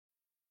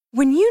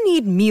When you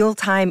need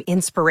mealtime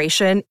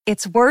inspiration,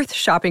 it's worth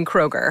shopping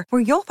Kroger,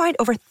 where you'll find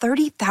over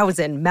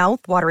 30,000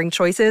 mouth-watering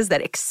choices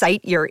that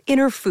excite your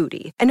inner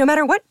foodie. And no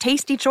matter what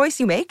tasty choice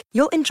you make,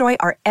 you'll enjoy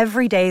our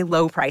everyday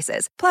low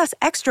prices, plus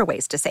extra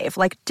ways to save,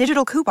 like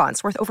digital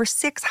coupons worth over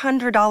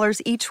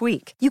 $600 each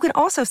week. You can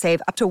also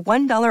save up to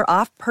 $1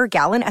 off per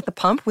gallon at the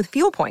pump with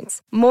fuel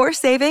points. More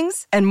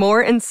savings and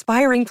more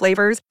inspiring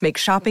flavors make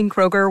shopping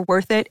Kroger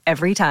worth it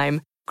every time.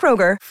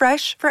 Kroger,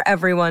 fresh for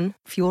everyone.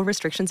 Fuel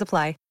restrictions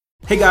apply.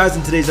 Hey guys,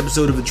 in today's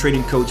episode of the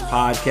Trading Coach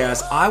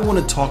Podcast, I want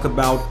to talk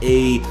about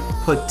a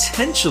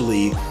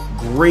potentially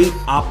great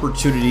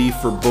opportunity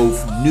for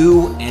both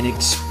new and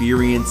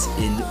experienced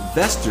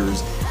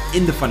investors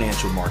in the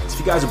financial markets. If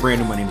you guys are brand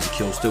new, my name is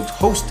Akil Stokes,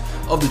 host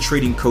of the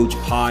Trading Coach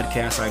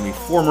Podcast. I'm a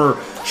former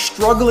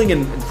struggling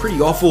and pretty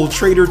awful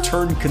trader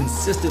turned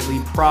consistently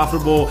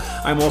profitable.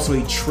 I'm also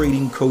a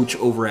trading coach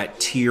over at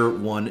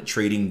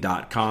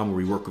tier1trading.com, where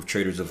we work with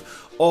traders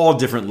of all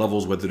different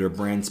levels, whether they're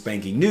brand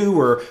spanking new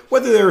or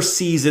whether they're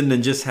seasoned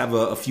and just have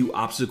a few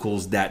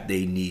obstacles that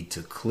they need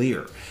to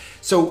clear.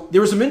 So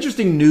there was some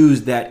interesting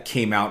news that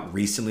came out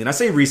recently, and I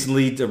say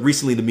recently to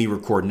me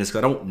recording this because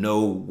I don't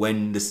know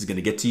when this is going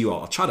to get to you.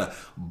 I'll try to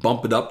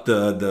bump it up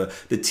the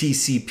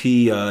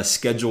TCP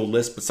schedule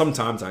list, but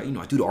sometimes I do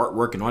the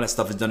artwork and all that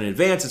stuff is done in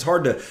advance. It's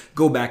hard to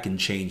go back and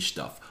change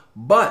stuff.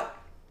 But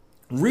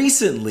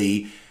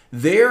recently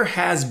there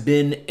has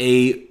been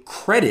a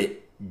credit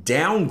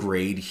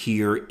downgrade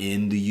here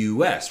in the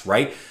U.S.,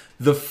 right?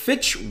 The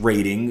Fitch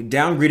rating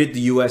downgraded the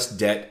U.S.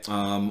 debt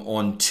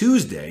on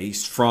Tuesday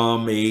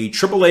from a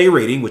AAA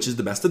rating, which is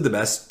the best of the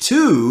best,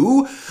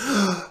 to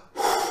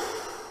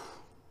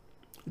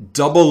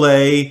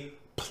AA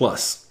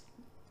plus.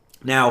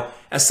 Now,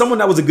 as someone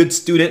that was a good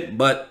student,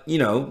 but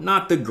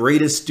not the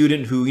greatest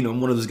student, who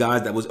one of those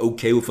guys that was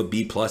okay with a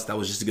B plus, that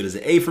was just as good as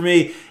an A for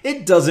me,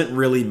 it doesn't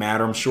really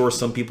matter. I'm sure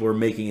some people are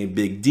making a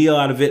big deal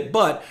out of it,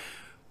 but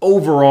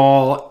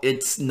overall,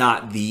 it's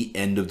not the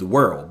end of the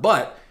world.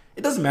 But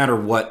it doesn't matter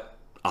what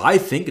I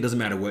think. It doesn't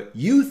matter what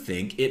you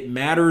think. It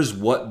matters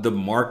what the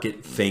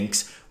market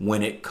thinks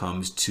when it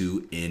comes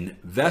to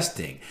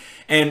investing.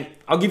 And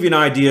I'll give you an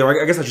idea,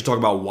 or I guess I should talk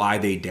about why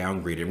they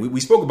downgraded. We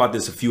spoke about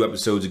this a few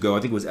episodes ago. I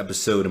think it was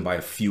episode, and by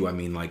a few, I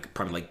mean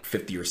probably like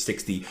 50 or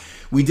 60.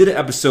 We did an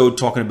episode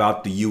talking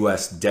about the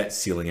U.S. debt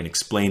ceiling and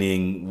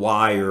explaining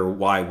why or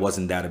why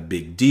wasn't that a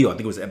big deal. I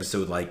think it was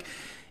episode like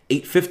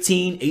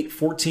 815,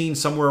 814,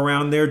 somewhere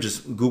around there.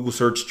 Just Google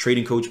search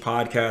Trading Coach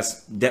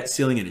Podcast debt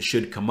ceiling and it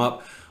should come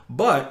up.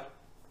 But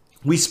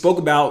we spoke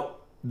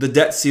about the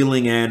debt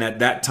ceiling, and at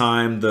that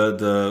time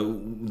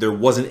there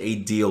wasn't a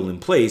deal in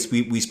place.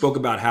 We spoke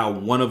about how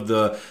one of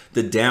the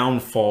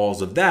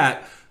downfalls of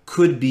that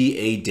could be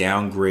a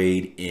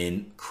downgrade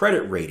in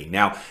credit rating.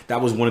 Now,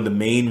 that was one of the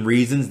main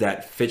reasons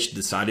that Fitch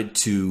decided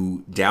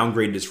to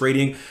downgrade this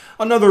rating.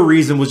 Another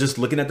reason was just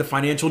looking at the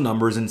financial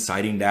numbers and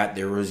citing that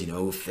there was,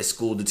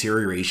 fiscal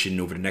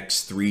deterioration over the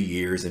next 3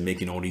 years and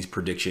making all these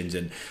predictions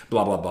and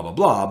blah, blah, blah, blah,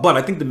 blah. But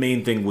I think the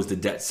main thing was the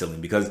debt ceiling,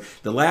 because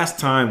the last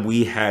time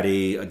we had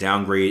a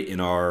downgrade in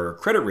our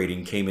credit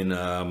rating came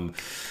in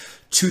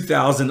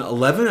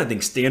 2011. I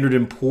think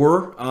Standard &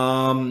 Poor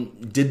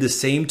did the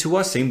same to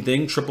us, same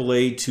thing,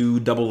 AAA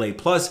to AA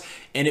plus,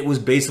 and it was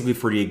basically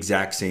for the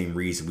exact same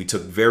reason. We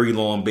took very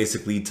long,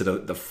 basically to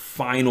the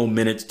final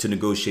minutes, to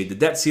negotiate the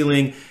debt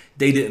ceiling.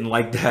 They didn't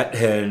like that,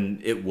 and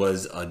it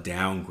was a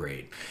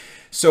downgrade.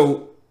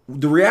 So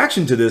the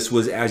reaction to this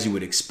was as you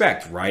would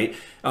expect, right?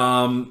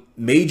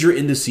 Major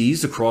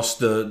indices across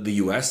the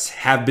U.S.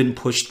 have been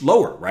pushed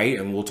lower, right?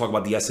 And we'll talk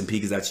about the S&P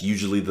because that's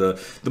usually the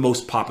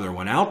most popular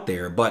one out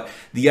there. But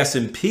the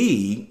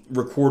S&P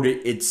recorded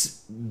its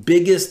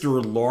biggest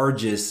or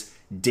largest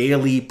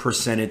daily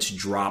percentage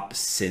drop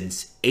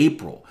since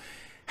April.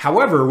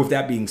 However, with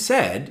that being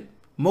said,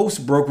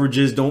 most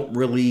brokerages don't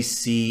really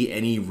see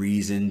any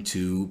reason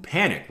to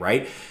panic,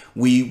 right?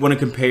 We want to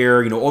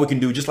compare, all we can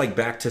do, just like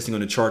back testing on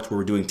the charts where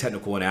we're doing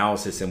technical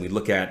analysis and we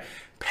look at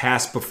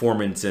past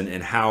performance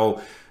and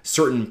how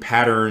certain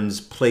patterns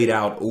played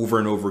out over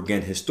and over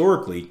again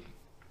historically.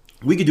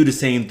 We could do the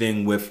same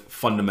thing with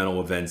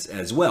fundamental events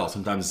as well.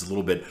 Sometimes it's a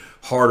little bit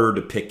harder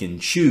to pick and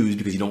choose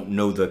because you don't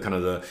know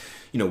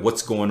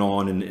what's going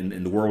on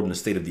in the world and the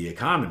state of the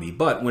economy.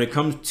 But when it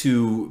comes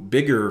to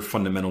bigger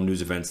fundamental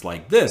news events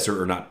like this,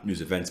 or not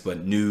news events,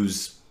 but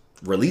news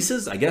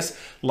releases, I guess,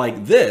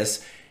 like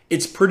this,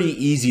 it's pretty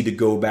easy to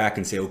go back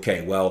and say,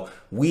 okay, well,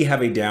 we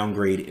have a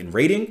downgrade in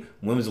rating.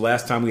 When was the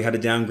last time we had a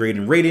downgrade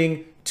in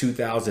rating?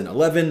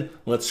 2011.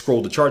 Let's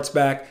scroll the charts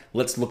back.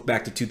 Let's look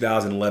back to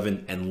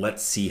 2011 and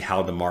let's see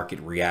how the market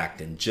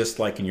reacted. And just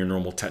like in your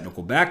normal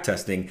technical back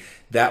testing,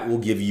 that will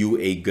give you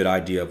a good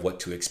idea of what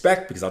to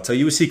expect, because I'll tell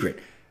you a secret.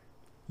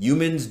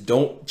 Humans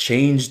don't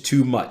change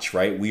too much,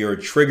 right? We are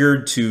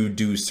triggered to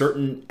do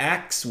certain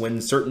acts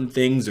when certain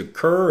things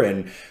occur,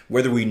 and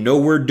whether we know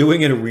we're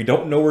doing it or we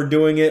don't know we're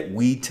doing it,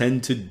 we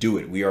tend to do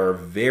it. We are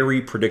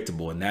very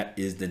predictable, and that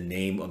is the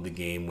name of the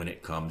game when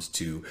it comes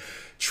to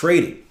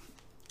trading.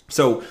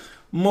 So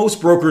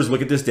most brokers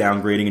look at this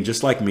downgrading and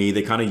just like me,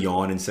 they kind of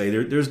yawn and say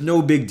there's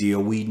no big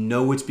deal. We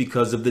know it's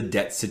because of the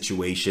debt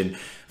situation.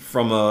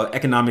 From an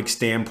economic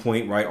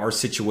standpoint, right, our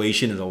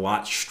situation is a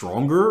lot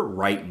stronger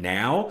right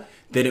now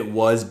than it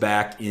was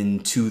back in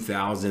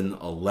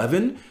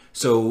 2011.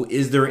 So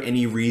is there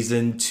any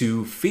reason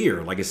to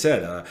fear? Like I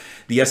said,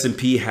 the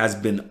S&P has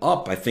been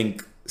up, I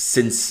think,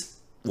 since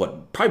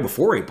probably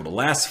before April. The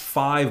last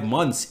 5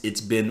 months,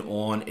 it's been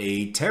on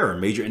a tear.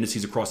 Major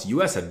indices across the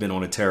U.S. have been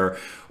on a tear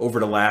over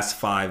the last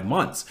 5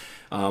 months.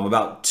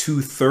 About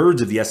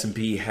 2/3 of the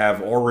S&P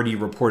have already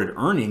reported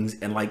earnings,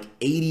 and like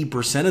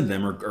 80% of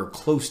them are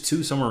close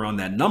to, somewhere around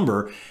that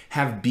number,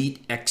 have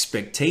beat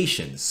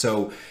expectations.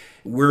 So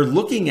we're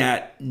looking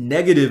at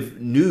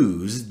negative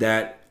news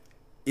that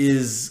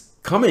is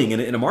coming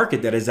in a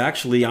market that is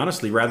actually,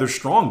 honestly, rather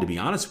strong, to be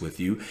honest with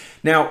you.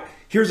 Now,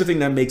 here's the thing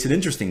that makes it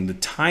interesting, the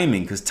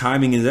timing, because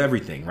timing is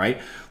everything,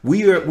 right?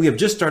 We have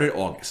just started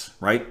August,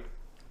 right?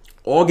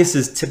 August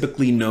is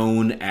typically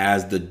known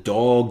as the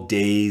dog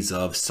days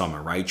of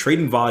summer, right?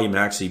 Trading volume has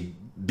actually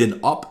been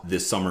up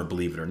this summer,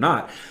 believe it or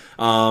not.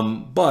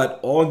 But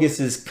August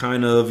is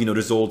kind of,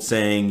 this old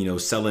saying,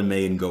 sell in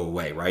May and go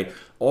away, right?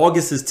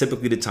 August is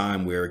typically the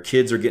time where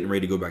kids are getting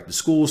ready to go back to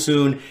school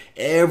soon.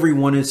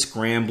 Everyone is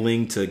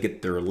scrambling to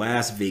get their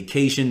last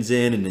vacations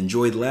in and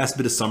enjoy the last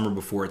bit of summer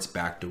before it's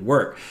back to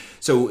work.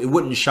 So it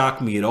wouldn't shock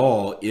me at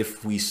all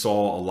if we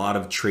saw a lot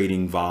of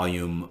trading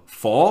volume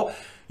fall.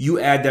 You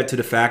add that to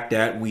the fact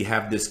that we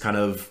have this kind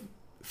of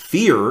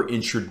fear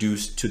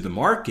introduced to the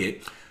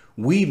market,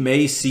 we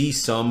may see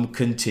some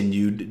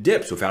continued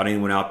dips without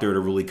anyone out there to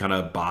really kind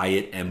of buy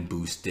it and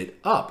boost it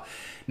up.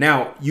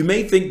 Now, you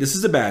may think this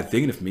is a bad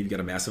thing, and if maybe you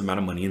got a massive amount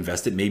of money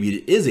invested, maybe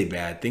it is a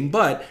bad thing,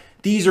 but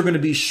these are going to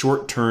be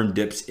short-term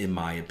dips in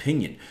my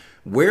opinion.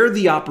 Where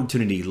the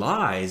opportunity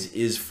lies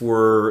is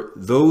for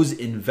those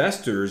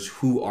investors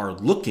who are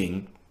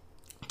looking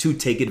to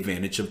take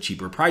advantage of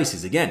cheaper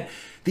prices. Again,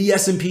 the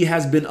S&P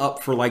has been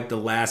up for like the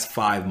last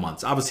 5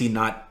 months. Obviously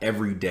not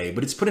every day,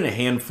 but it's put in a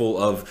handful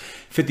of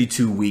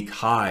 52-week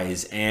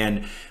highs,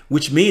 and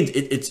which means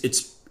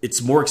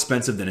it's more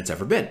expensive than it's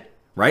ever been,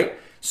 right?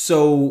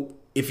 So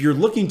if you're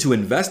looking to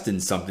invest in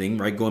something,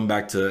 right, going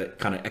back to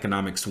kind of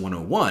economics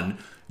 101,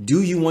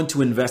 do you want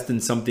to invest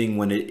in something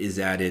when it is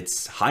at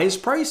its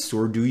highest price,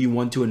 or do you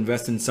want to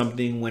invest in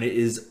something when it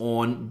is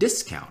on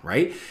discount,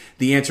 right?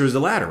 The answer is the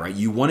latter, right?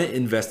 You want to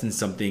invest in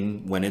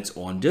something when it's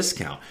on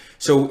discount.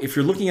 So if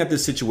you're looking at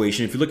this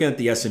situation, if you're looking at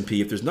the S&P,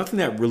 if there's nothing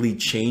that really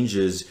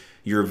changes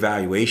your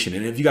valuation,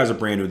 and if you guys are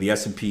brand new, the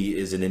S&P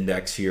is an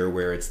index here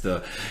where it's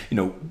the,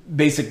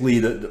 basically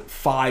the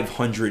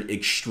 500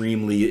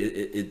 extremely,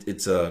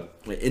 it's a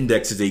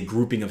index is a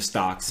grouping of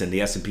stocks, and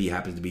the S&P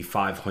happens to be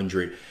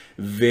 500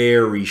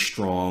 very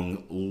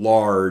strong,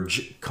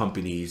 large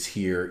companies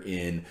here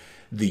in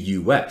the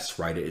U.S.,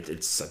 right? I think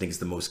it's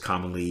the most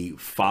commonly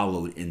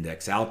followed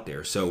index out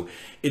there. So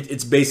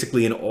it's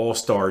basically an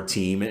all-star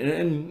team,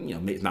 and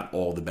maybe not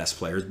all the best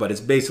players, but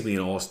it's basically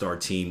an all-star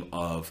team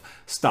of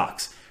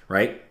stocks,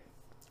 right?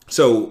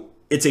 So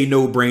it's a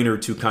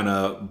no-brainer to kind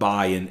of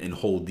buy and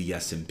hold the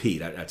S&P.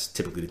 That's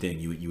typically the thing.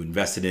 You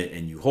invest in it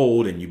and you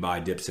hold and you buy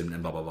dips and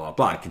blah, blah, blah,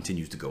 blah. It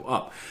continues to go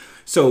up.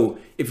 So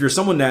if you're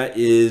someone that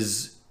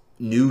is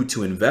new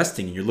to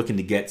investing and you're looking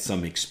to get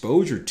some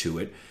exposure to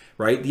it,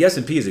 right? The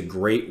S&P is a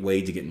great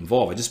way to get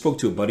involved. I just spoke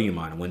to a buddy of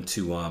mine. I went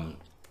to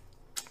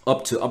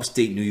up to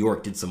upstate New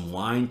York, did some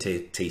wine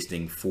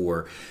tasting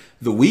for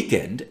the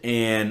weekend,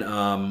 and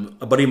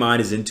a buddy of mine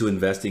is into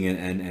investing,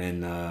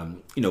 and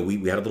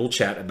we had a little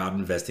chat about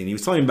investing. He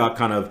was telling me about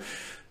kind of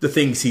the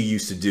things he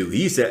used to do.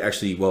 He used to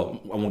actually,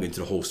 well, I won't get into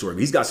the whole story,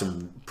 but he's got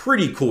some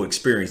pretty cool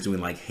experience doing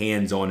like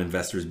hands-on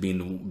investors,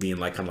 being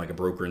like kind of like a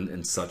broker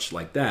and such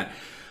like that.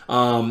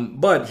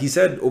 But he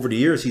said over the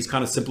years, he's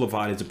kind of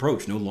simplified his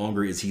approach. No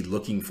longer is he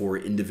looking for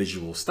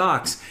individual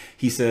stocks.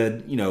 He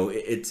said,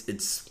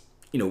 it's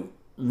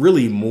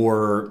really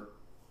more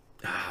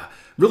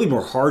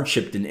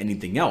hardship than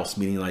anything else,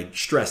 meaning like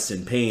stress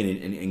and pain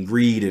and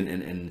greed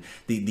and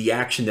the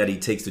action that he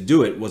takes to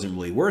do it wasn't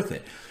really worth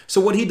it.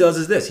 So what he does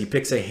is this: he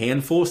picks a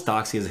handful of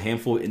stocks. He has a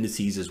handful of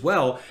indices as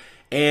well.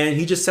 And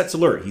he just sets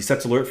alert. He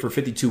sets alert for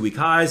 52-week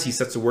highs. He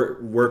sets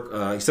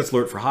he sets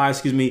alert for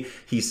highs.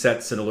 He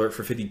sets an alert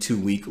for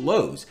 52-week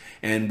lows.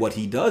 And what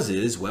he does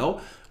is,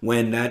 well,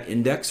 when that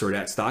index or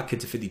that stock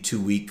hits a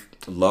 52-week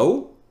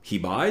low, he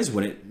buys.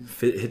 When it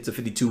hits a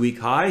 52-week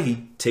high,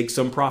 he takes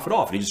some profit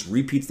off. And he just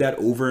repeats that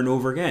over and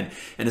over again.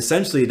 And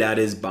essentially that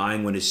is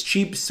buying when it's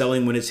cheap,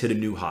 selling when it's hit a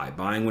new high.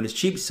 Buying when it's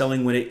cheap,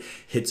 selling when it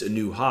hits a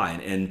new high.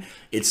 And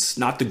it's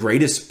not the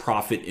greatest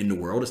profit in the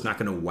world. It's not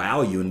going to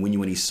wow you and win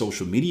you any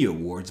social media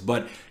awards,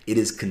 but it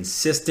is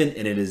consistent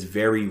and it is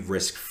very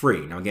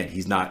risk-free. Now, again,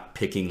 he's not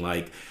picking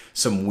like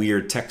some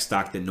weird tech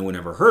stock that no one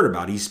ever heard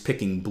about. He's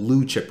picking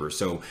blue chippers.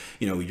 So,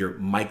 your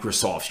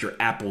Microsofts, your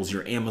Apples,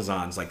 your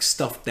Amazons, like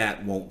stuff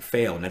that won't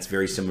fail. And that's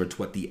very similar to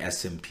what the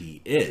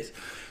S&P is.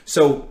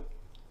 So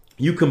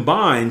you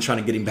combine,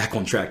 getting back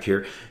on track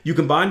here, you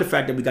combine the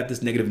fact that we got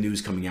this negative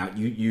news coming out.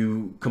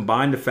 You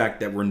combine the fact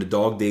that we're in the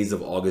dog days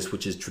of August,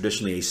 which is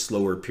traditionally a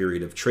slower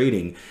period of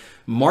trading.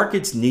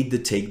 Markets need to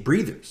take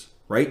breathers,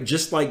 right?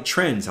 Just like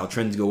trends, how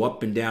trends go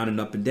up and down and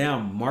up and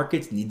down,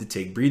 markets need to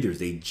take breathers.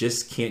 They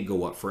just can't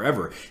go up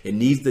forever. It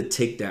needs to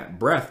take that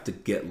breath to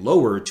get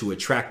lower to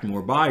attract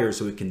more buyers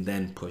so it can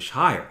then push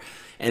higher.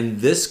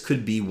 And this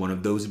could be one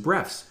of those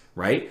breaths,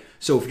 right?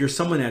 So if you're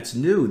someone that's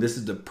new, this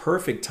is the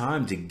perfect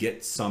time to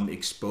get some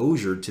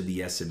exposure to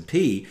the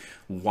S&P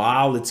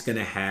while it's going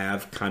to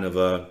have kind of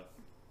a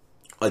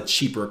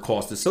cheaper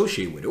cost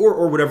associated with it,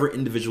 or whatever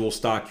individual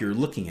stock you're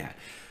looking at.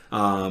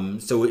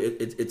 So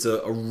it's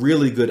a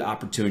really good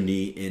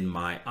opportunity in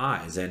my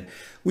eyes. And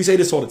we say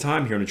this all the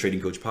time here on the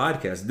Trading Coach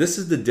podcast. This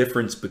is the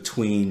difference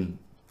between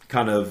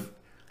kind of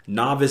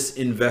novice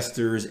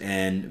investors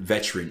and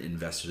veteran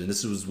investors. And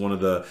this was one of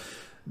the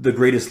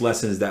greatest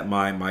lessons that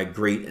my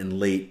great and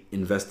late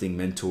investing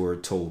mentor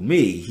told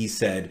me. He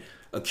said,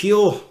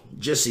 Akil,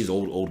 he's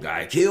old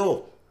guy,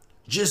 Akil,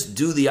 just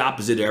do the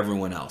opposite of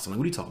everyone else. I'm like,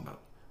 what are you talking about,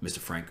 Mr.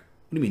 Frank? What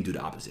do you mean do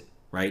the opposite,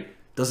 right?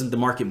 Doesn't the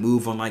market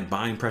move on like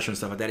buying pressure and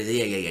stuff like that?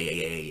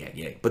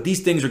 Yeah. But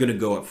these things are going to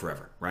go up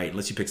forever, right?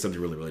 Unless you pick something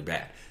really, really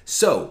bad.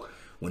 So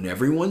when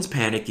everyone's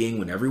panicking,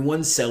 when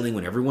everyone's selling,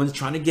 when everyone's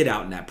trying to get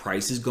out and that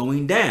price is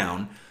going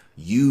down,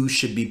 you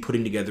should be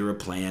putting together a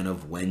plan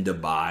of when to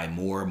buy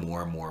more.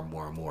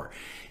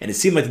 And it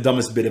seemed like the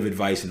dumbest bit of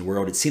advice in the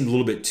world. It seemed a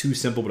little bit too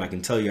simple, but I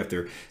can tell you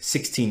after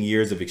 16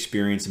 years of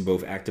experience in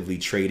both actively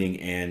trading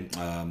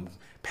and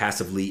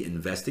passively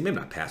investing, maybe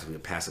not passively,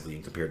 but passively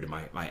in compared to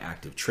my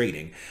active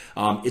trading,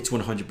 it's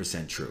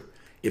 100% true.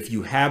 If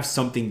you have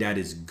something that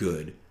is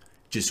good,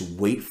 just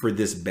wait for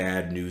this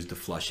bad news to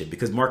flush it,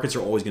 because markets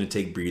are always going to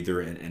take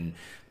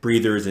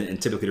breathers, and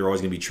typically they're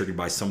always going to be triggered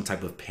by some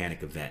type of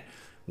panic event.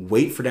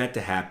 Wait for that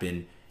to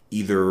happen.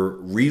 Either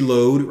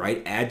reload,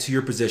 right, add to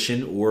your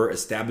position, or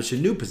establish a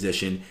new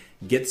position,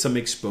 get some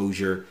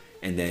exposure,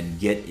 and then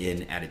get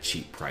in at a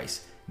cheap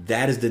price.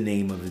 That is the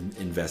name of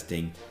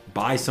investing.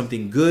 Buy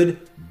something good,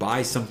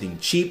 buy something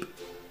cheap,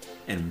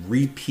 and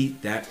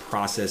repeat that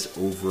process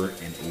over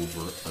and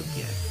over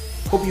again.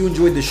 Hope you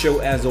enjoyed the show.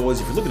 As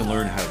always, if you're looking to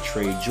learn how to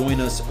trade, join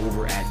us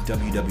over at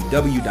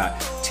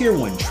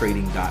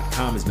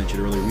www.tier1trading.com. As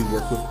mentioned earlier, we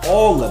work with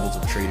all levels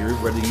of traders,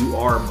 whether you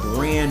are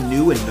brand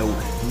new and know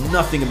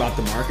nothing about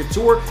the markets,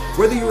 or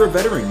whether you're a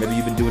veteran. Maybe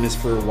you've been doing this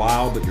for a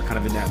while, but you're kind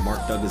of in that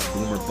Mark Douglas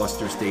boomer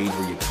buster stage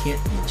where you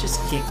just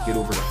can't get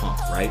over the hump,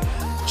 right?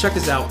 Check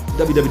us out,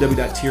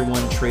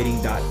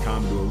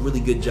 www.tier1trading.com. Do a really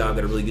good job,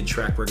 got a really good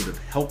track record of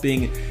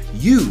helping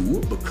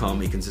you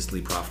become a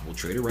consistently profitable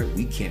trader, right?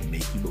 We can't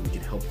make you, but we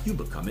can help you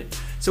become it.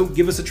 So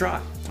give us a try.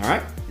 All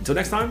right. Until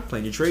next time,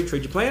 plan your trade,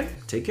 trade your plan.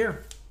 Take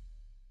care.